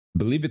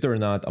Believe it or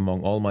not,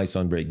 among all my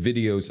Sunbreak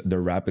videos, the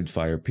rapid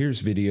fire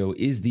pierce video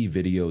is the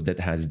video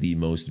that has the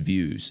most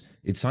views.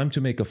 It's time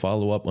to make a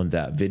follow-up on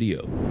that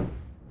video.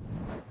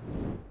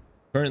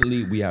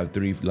 Currently, we have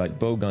 3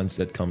 Lightbowguns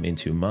that come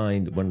into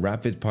mind when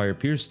Rapid Fire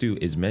Pierce 2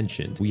 is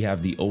mentioned. We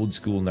have the old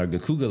school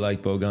nargacuga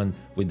Lightbowgun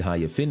with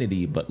high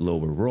affinity but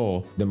lower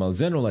raw, the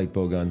Malzeno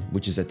Lightbowgun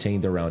which is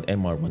attained around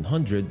MR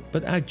 100,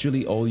 but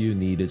actually all you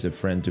need is a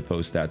friend to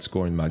post that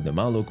score in Magna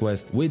Malo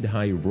quest with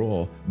high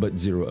raw but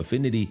 0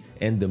 affinity,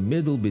 and the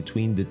middle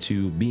between the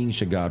two being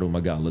Shagaru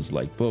Magala's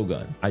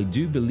Lightbowgun. I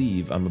do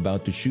believe I'm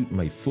about to shoot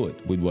my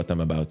foot with what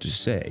I'm about to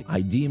say.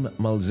 I deem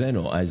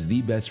Malzeno as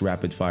the best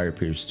Rapid Fire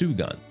Pierce 2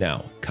 gun.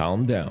 Now,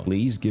 calm down,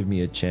 please give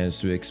me a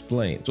chance to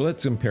explain. So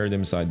let's compare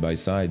them side by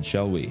side,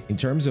 shall we? In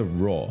terms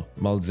of raw,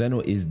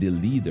 Malzeno is the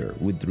leader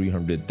with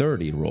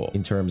 330 raw.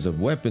 In terms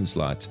of weapon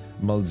slots,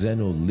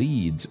 Malzeno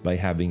leads by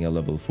having a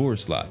level 4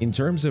 slot. In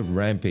terms of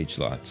rampage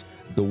slots,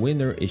 the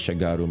winner is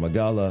Shagaru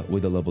Magala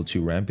with a level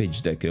 2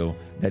 rampage deco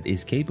that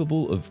is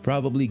capable of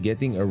probably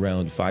getting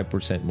around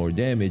 5% more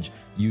damage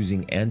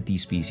using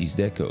anti-species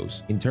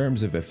decos. In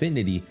terms of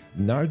affinity,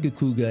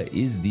 Nargacuga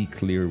is the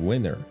clear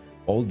winner.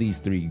 All these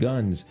 3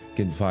 guns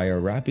can fire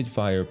Rapid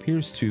Fire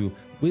Pierce 2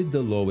 with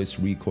the lowest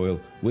recoil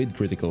with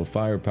critical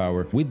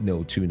firepower with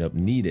no tune-up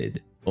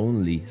needed,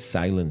 only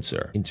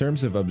silencer. In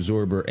terms of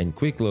absorber and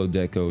quick load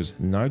decos,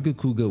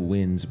 Nargacuga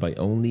wins by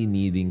only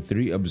needing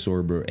 3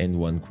 absorber and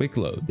 1 quick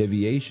load.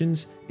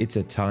 Deviations, it's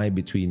a tie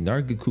between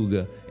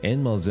Nargacuga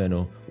and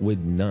Malzeno with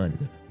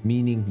none,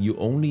 meaning you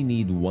only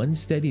need 1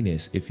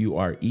 steadiness if you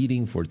are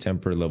eating for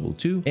temper level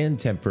 2 and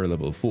temper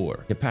level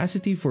 4.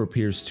 Capacity for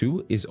Pierce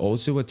 2 is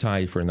also a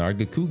tie for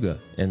Nargacuga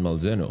and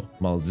Malzeno.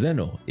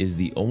 Malzeno is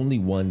the only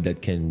one that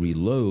can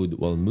reload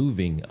while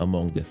moving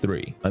among the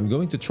 3. I'm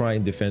going to try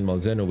and defend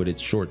Malzeno with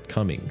its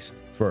shortcomings.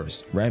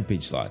 First,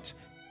 rampage slots.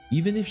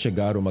 Even if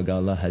Shagaru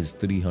Magala has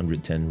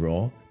 310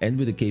 raw and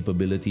with the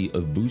capability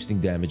of boosting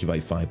damage by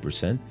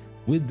 5%,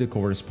 with the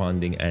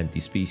corresponding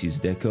anti-species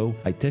deco,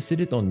 I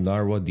tested it on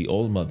Narwa the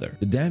All-Mother.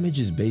 The damage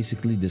is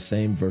basically the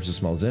same versus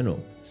Malzeno,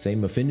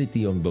 same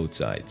affinity on both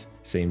sides,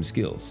 same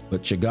skills.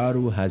 But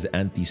Shagaru has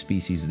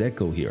anti-species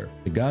deco here.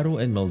 Shagaru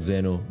and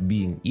Malzeno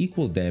being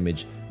equal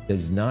damage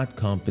does not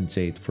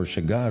compensate for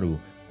Shagaru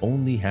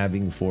only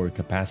having 4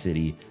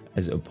 capacity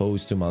as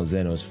opposed to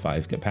Malzeno's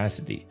 5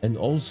 capacity. And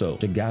also,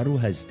 Shagaru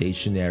has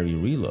stationary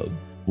reload,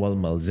 while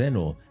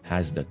Malzeno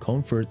has the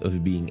comfort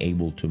of being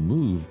able to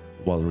move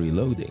while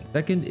reloading.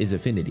 Second is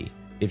affinity.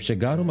 If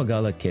Shagaru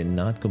Magala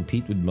cannot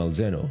compete with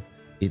Malzeno,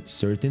 it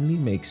certainly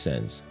makes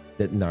sense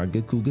that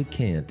Nargacuga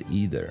can't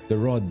either. The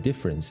raw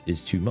difference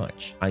is too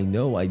much. I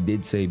know I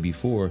did say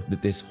before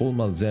that this whole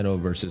Malzeno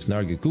versus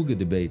Nargacuga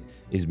debate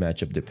is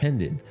matchup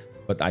dependent,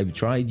 but I've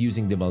tried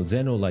using the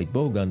Malzeno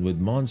Lightbowgun with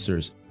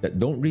monsters that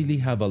don't really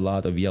have a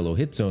lot of yellow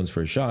hit zones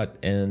for shot,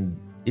 and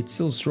it's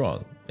still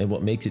strong. And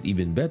what makes it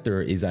even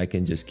better is I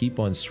can just keep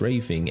on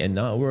strafing and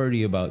not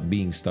worry about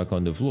being stuck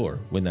on the floor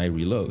when I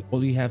reload.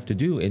 All you have to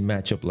do in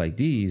matchup like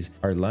these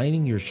are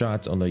lining your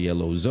shots on the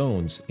yellow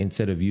zones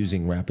instead of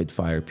using Rapid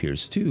Fire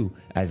Pierce 2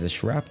 as a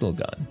shrapnel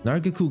gun.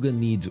 Nargacuga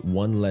needs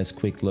 1 less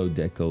quick load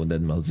deco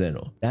than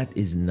Malzeno. That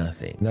is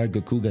nothing.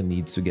 Nargacuga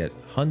needs to get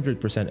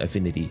 100%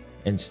 affinity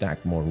and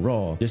stack more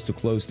raw just to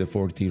close the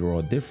 40 raw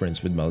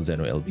difference with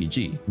Malzeno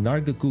LBG.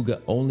 Nargacuga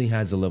only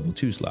has a level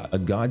 2 slot. A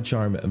God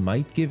Charm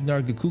might give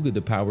Nargacuga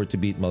the power to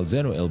beat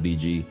Malzeno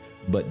LBG,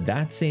 but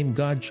that same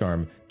God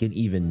Charm can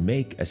even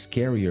make a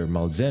scarier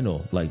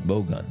Malzeno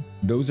Lightbowgun.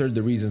 Those are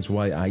the reasons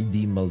why I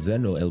deem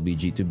Malzeno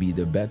LBG to be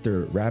the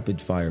better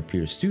Rapid Fire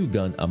Pierce 2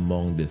 gun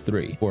among the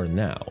 3 for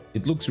now.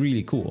 It looks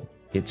really cool,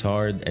 hits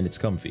hard, and it's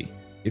comfy.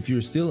 If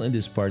you're still in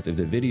this part of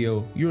the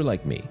video, you're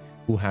like me,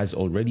 who has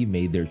already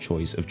made their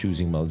choice of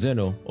choosing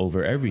Malzeno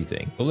over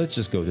everything. So let's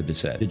just go to the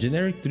set. The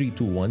generic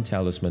 3-2-1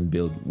 Talisman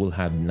build will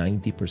have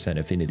 90%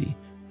 affinity,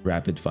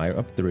 Rapid Fire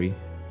up 3,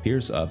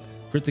 Pierce up,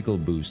 critical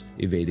boost,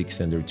 evade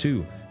extender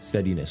 2,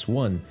 steadiness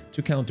 1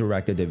 to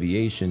counteract the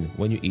deviation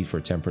when you eat for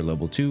temper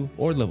level 2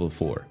 or level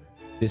 4.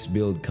 This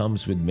build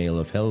comes with Mail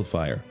of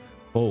Hellfire,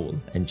 Pole,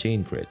 and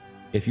Chain Crit.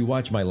 If you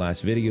watch my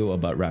last video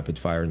about Rapid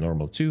Fire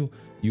Normal 2,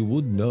 you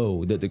would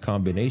know that the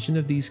combination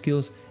of these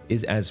skills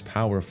is as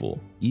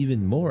powerful,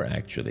 even more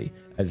actually,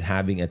 as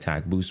having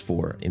Attack Boost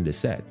 4 in the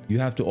set. You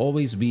have to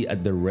always be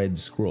at the red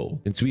scroll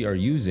since we are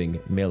using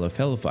Mail of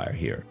Hellfire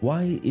here.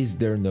 Why is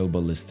there no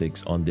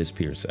ballistics on this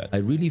Pierce set? I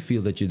really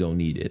feel that you don't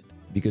need it,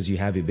 because you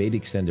have Evade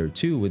Extender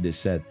 2 with this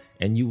set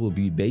and you will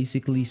be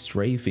basically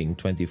strafing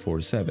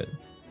 24/7.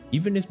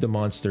 Even if the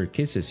monster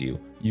kisses you,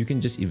 you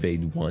can just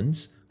evade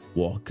once,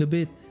 walk a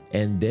bit,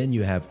 and then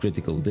you have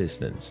critical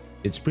distance.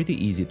 It's pretty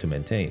easy to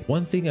maintain.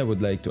 One thing I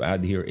would like to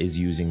add here is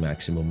using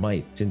maximum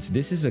might. Since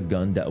this is a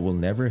gun that will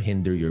never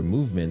hinder your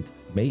movement,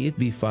 may it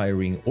be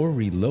firing or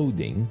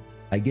reloading,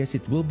 I guess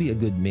it will be a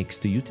good mix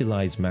to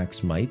utilize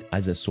max might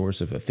as a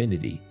source of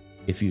affinity.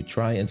 If you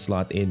try and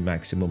slot in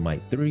Maximum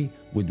Might 3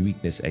 with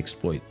Weakness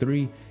Exploit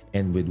 3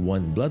 and with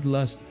 1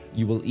 Bloodlust,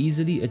 you will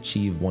easily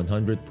achieve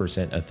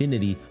 100%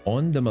 affinity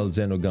on the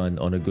Malzeno gun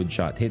on a good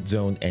shot hit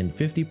zone and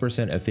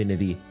 50%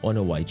 affinity on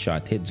a white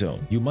shot hit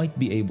zone. You might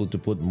be able to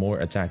put more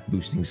attack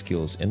boosting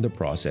skills in the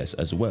process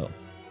as well.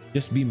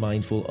 Just be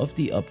mindful of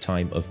the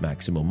uptime of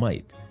Maximum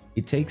Might.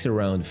 It takes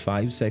around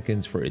 5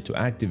 seconds for it to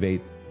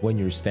activate when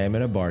your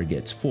stamina bar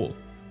gets full.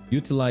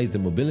 Utilize the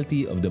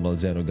mobility of the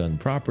Malzeno gun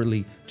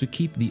properly to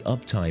keep the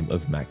uptime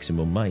of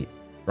Maximum Might.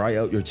 Try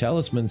out your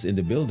talismans in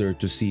the builder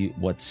to see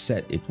what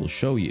set it will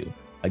show you.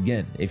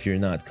 Again, if you're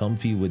not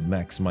comfy with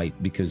Maxmight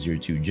because you're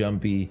too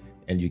jumpy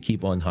and you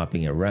keep on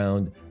hopping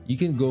around, you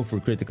can go for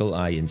Critical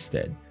Eye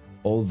instead,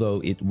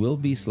 although it will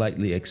be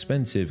slightly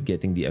expensive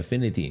getting the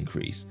affinity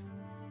increase.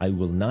 I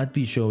will not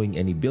be showing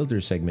any builder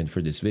segment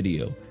for this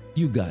video.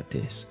 You got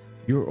this.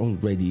 You're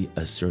already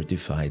a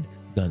certified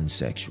gun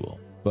sexual.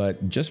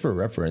 But just for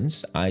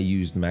reference, I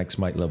used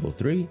Maxmight level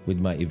 3 with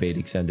my Evade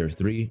Extender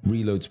 3,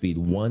 Reload Speed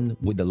 1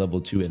 with the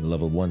level 2 and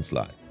level 1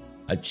 slot,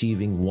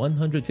 achieving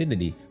 100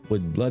 affinity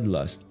with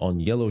Bloodlust on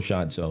yellow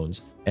shot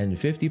zones and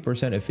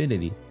 50%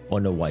 affinity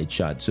on a white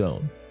shot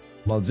zone.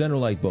 Malzeno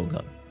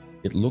Lightbowgun.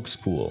 It looks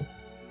cool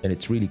and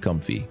it's really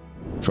comfy.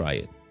 Try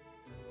it.